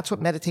 And that's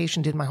what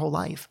meditation did my whole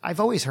life. I've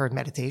always heard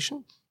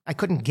meditation. I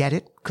couldn't get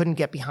it, couldn't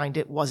get behind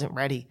it, wasn't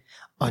ready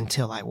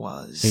until I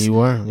was. And you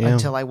were, yeah.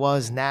 Until I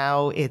was.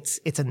 Now it's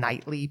a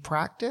nightly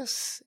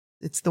practice.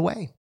 It's the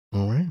way.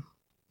 All right.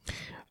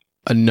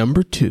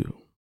 Number 2,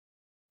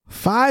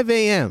 5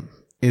 a.m.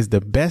 is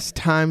the best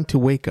time to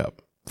wake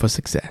up for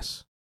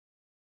success.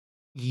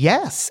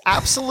 Yes,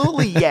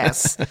 absolutely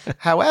yes.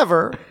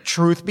 However,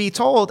 truth be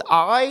told,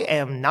 I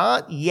am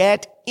not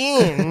yet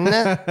in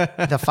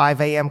the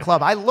 5 a.m.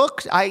 club.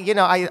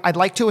 I'd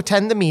like to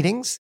attend the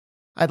meetings.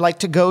 I'd like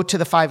to go to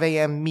the 5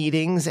 a.m.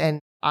 meetings, and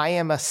I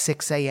am a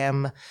 6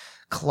 a.m.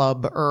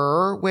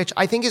 clubber, which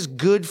I think is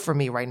good for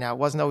me right now. It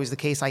wasn't always the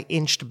case. I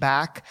inched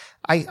back.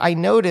 I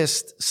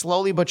noticed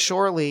slowly but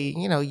surely,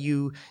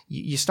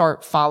 you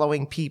start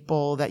following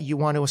people that you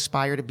want to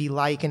aspire to be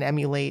like and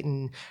emulate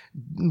and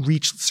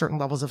reach certain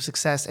levels of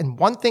success. And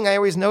one thing I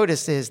always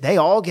notice is they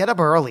all get up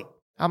early.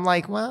 I'm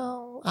like,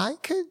 well, I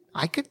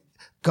could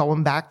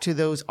going back to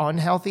those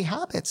unhealthy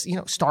habits,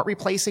 start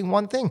replacing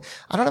one thing.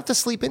 I don't have to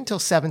sleep until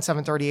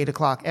 7:30, 8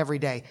 o'clock every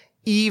day.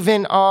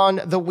 Even on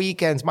the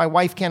weekends, my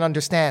wife can't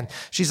understand.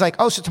 She's like,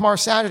 oh, so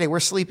tomorrow's Saturday, we're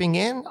sleeping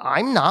in?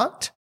 I'm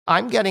not.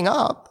 I'm getting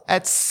up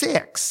at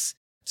 6.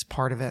 It's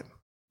part of it.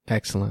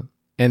 Excellent.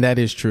 And that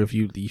is true. If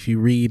you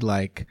read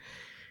like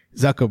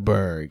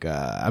Zuckerberg,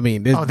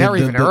 they're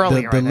even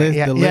earlier.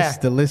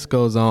 The list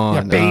goes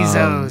on. Yeah,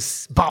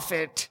 Bezos,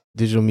 Buffett.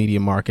 Digital media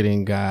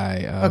marketing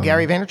guy.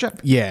 Gary Vaynerchuk?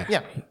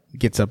 Yeah.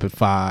 Gets up at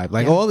 5.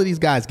 All of these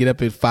guys get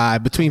up at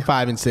 5, between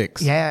 5 and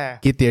 6. Yeah.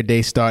 Get their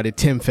day started.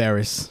 Tim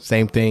Ferriss,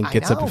 same thing.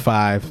 Gets up at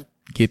 5.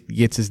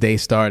 Gets his day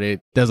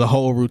started. Does a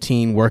whole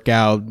routine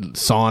workout,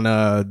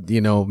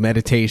 sauna,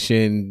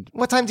 meditation.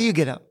 What time do you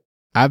get up?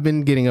 I've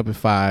been getting up at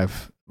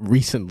 5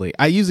 recently.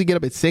 I usually get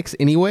up at 6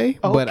 anyway,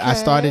 but I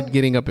started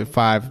getting up at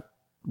 5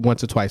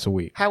 once or twice a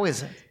week. How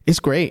is it? It's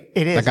great.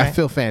 It is. I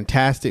feel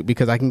fantastic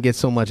because I can get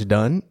so much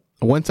done.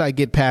 Once I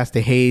get past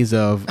the haze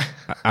of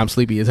I'm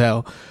sleepy as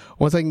hell.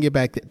 Once I can get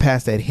back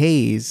past that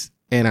haze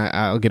and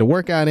I'll get a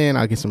workout in,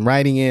 I'll get some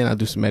writing in, I'll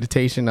do some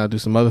meditation, I'll do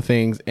some other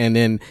things. And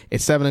then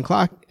it's 7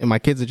 o'clock and my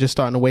kids are just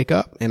starting to wake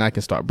up and I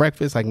can start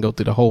breakfast. I can go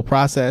through the whole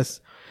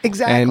process.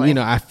 Exactly. And,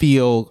 I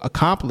feel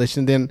accomplished.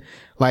 And then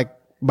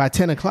by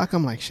 10 o'clock,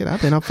 I'm like, shit,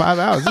 I've been up 5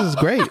 hours. This is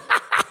great.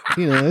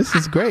 This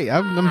is great.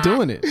 I'm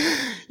doing it.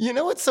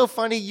 What's so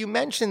funny? You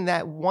mentioned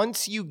that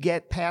once you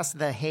get past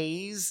the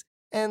haze,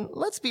 and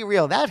let's be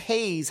real, that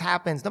haze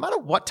happens no matter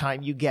what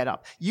time you get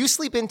up. You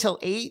sleep until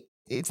 8.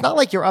 It's not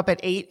like you're up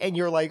at 8 and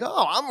you're like,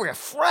 oh, I'm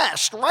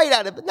refreshed right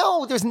out of it.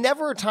 No, there's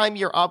never a time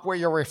you're up where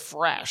you're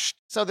refreshed.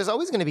 So there's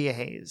always going to be a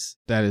haze.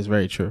 That is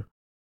very true.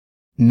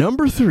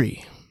 Number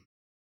 3,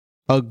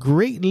 a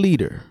great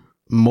leader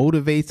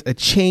motivates a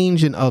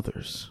change in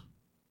others.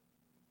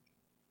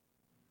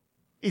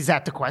 Is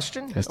that the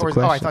question? That's the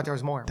question. Oh, I thought there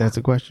was more. That's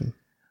the question.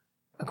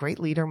 A great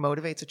leader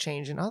motivates a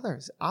change in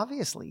others.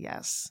 Obviously,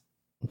 yes.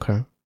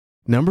 Okay.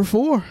 Number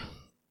 4.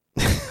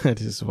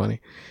 That is funny.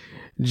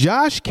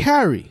 Josh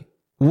Carey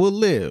will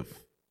live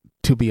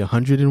to be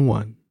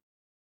 101.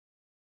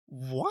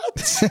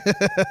 What?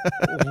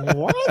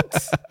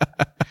 What?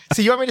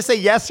 So you want me to say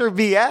yes or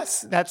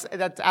BS? That's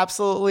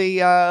absolutely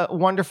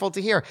wonderful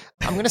to hear.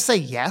 I'm going to say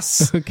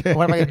yes. Okay.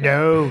 What am I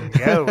going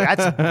to? No,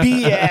 that's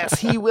BS.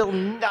 He will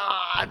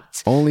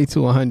not. Only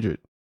to 100.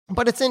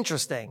 But it's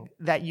interesting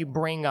that you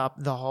bring up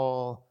the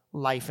whole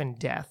life and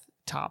death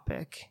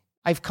topic.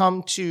 I've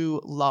come to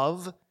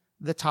love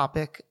the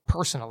topic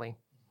personally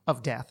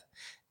of death,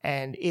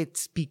 and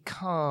it's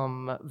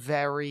become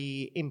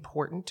very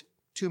important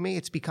to me.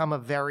 It's become a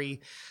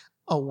very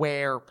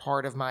aware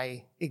part of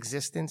my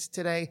existence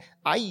today.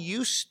 I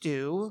used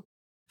to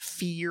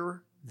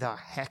fear the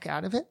heck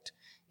out of it.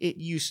 It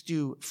used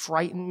to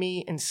frighten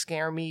me and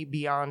scare me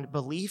beyond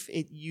belief.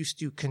 It used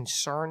to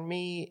concern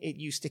me. It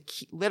used to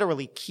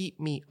literally keep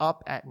me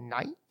up at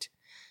night.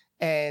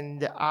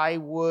 And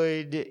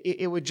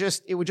it would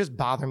just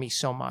bother me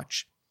so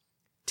much.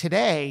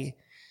 Today,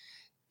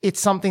 it's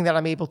something that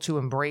I'm able to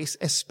embrace,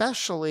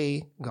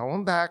 especially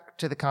going back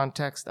to the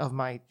context of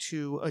my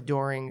 2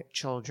 adoring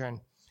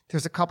children.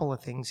 There's a couple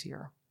of things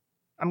here.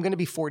 I'm going to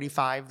be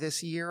 45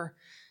 this year,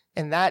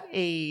 and that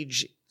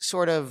age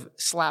sort of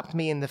slapped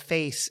me in the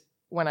face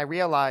when I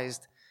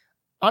realized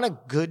on a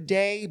good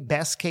day,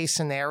 best case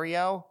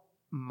scenario,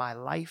 my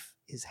life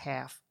is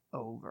half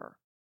over.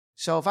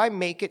 So if I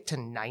make it to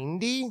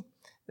 90,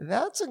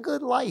 that's a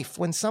good life.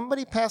 When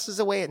somebody passes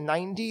away at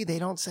 90, they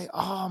don't say,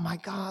 oh my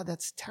God,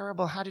 that's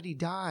terrible. How did he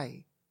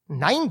die?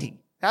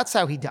 90. That's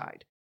how he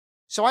died.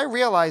 So I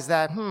realized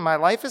that, my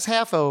life is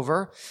half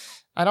over.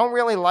 I don't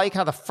really like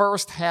how the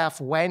first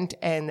half went.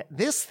 And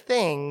this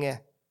thing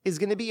is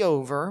going to be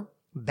over,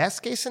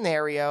 best case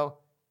scenario,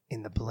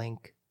 in the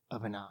blink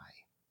of an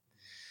eye.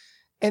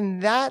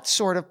 And that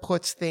sort of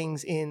puts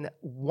things in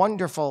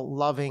wonderful,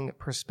 loving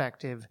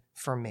perspective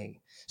for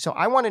me. So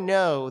I want to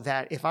know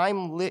that if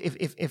I'm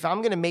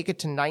going to make it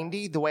to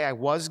 90 the way I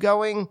was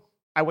going,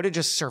 I would have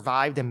just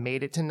survived and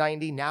made it to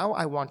 90. Now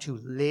I want to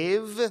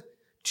live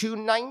to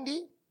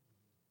 90.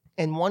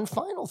 And one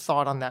final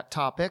thought on that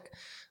topic,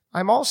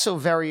 I'm also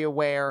very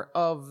aware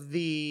of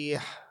the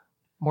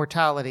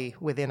mortality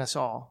within us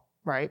all,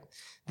 right?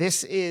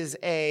 This is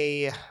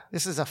a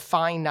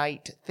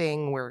finite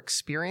thing we're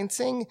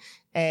experiencing,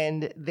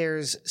 and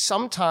there's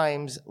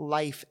sometimes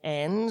life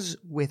ends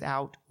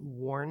without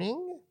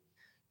warning.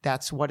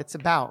 That's what it's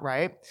about,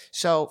 right?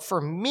 So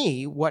for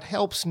me, what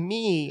helps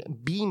me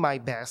be my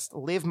best,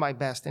 live my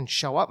best, and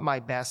show up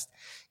my best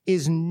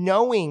is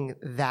knowing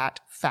that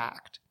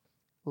fact.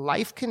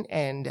 Life can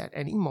end at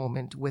any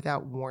moment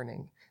without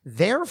warning.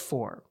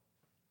 Therefore,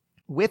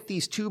 with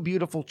these two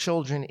beautiful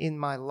children in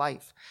my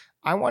life,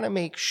 I want to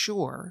make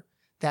sure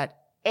that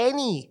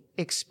any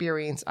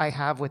experience I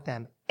have with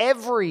them,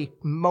 every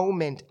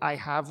moment I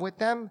have with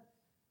them,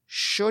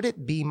 should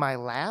it be my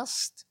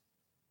last,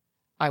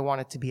 I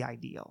want it to be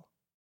ideal.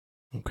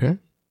 Okay.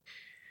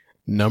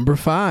 Number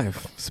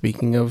 5,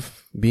 speaking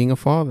of being a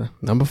father,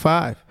 number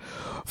 5,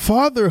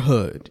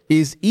 fatherhood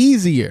is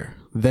easier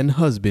than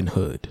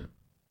husbandhood.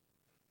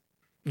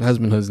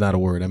 Husbandhood's not a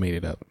word. I made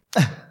it up.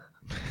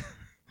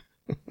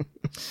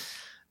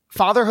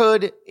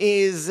 Fatherhood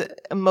is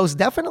most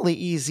definitely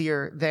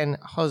easier than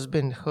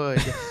husbandhood.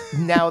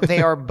 Now,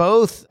 they are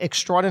both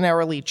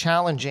extraordinarily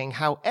challenging.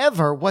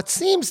 However, what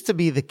seems to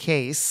be the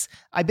case,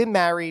 I've been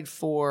married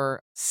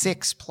for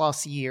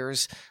 6+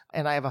 years,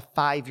 and I have a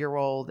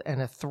 5-year-old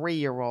and a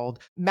 3-year-old.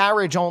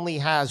 Marriage only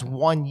has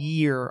 1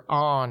 year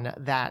on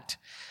that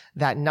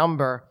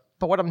number.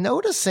 But what I'm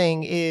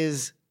noticing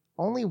is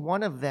only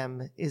one of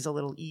them is a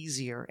little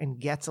easier and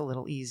gets a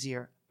little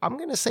easier. I'm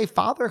going to say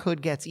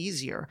fatherhood gets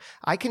easier.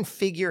 I can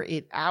figure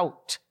it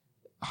out.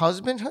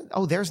 Husbandhood?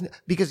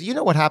 Because you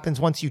know what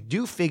happens once you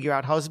do figure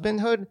out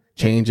husbandhood?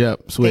 Change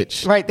up,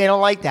 switch. They don't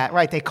like that,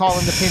 right? They call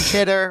him the pinch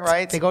hitter,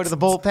 right? They go to the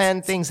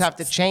bullpen. Things have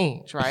to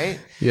change,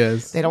 right?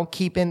 Yes. They don't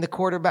keep in the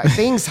quarterback.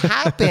 Things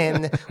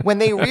happen when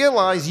they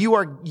realize you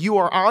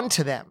are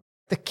onto them.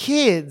 The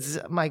kids,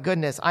 my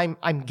goodness,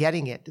 I'm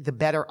getting it. The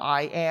better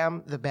I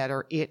am, the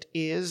better it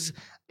is.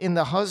 In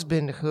the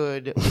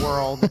husbandhood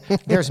world,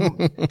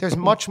 there's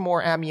much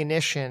more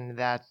ammunition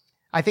that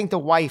I think the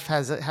wife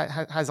has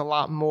a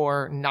lot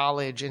more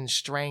knowledge and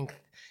strength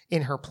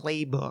in her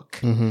playbook.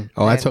 Mm-hmm.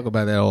 Oh, I talk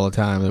about that all the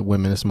time, that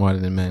women are smarter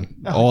than men.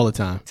 All the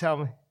time. Tell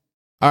me.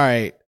 All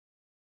right.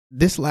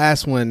 This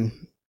last one,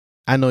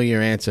 I know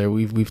your answer.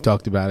 We've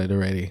talked about it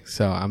already,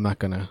 so I'm not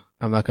gonna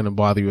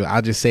bother you.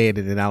 I'll just say it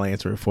and then I'll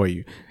answer it for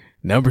you.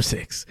 Number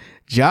 6,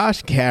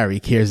 Josh Carey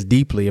cares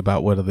deeply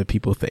about what other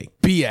people think.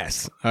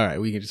 BS. All right,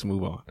 we can just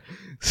move on.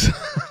 So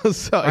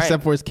right.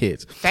 Except for his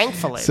kids.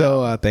 Thankfully.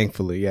 So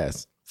thankfully,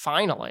 yes.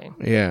 Finally.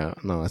 Yeah,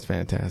 no, that's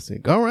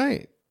fantastic. All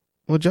right.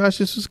 Well, Josh,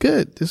 this was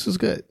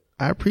good.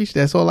 I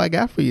appreciate That's all I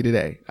got for you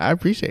today. I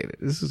appreciate it.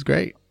 This is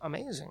great.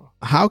 Amazing.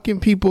 How can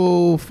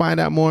people find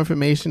out more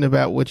information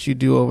about what you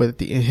do over at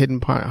the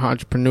Hidden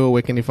Entrepreneur?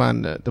 Where can they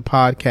find the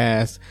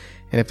podcast?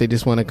 And if they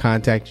just want to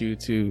contact you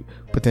to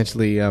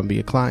potentially be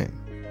a client?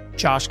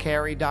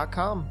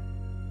 JoshCarey.com.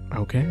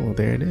 Okay, well,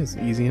 there it is.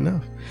 Easy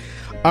enough.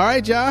 All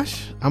right,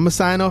 Josh, I'm going to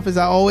sign off as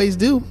I always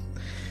do.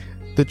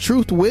 The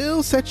truth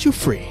will set you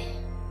free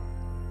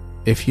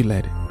if you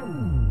let it.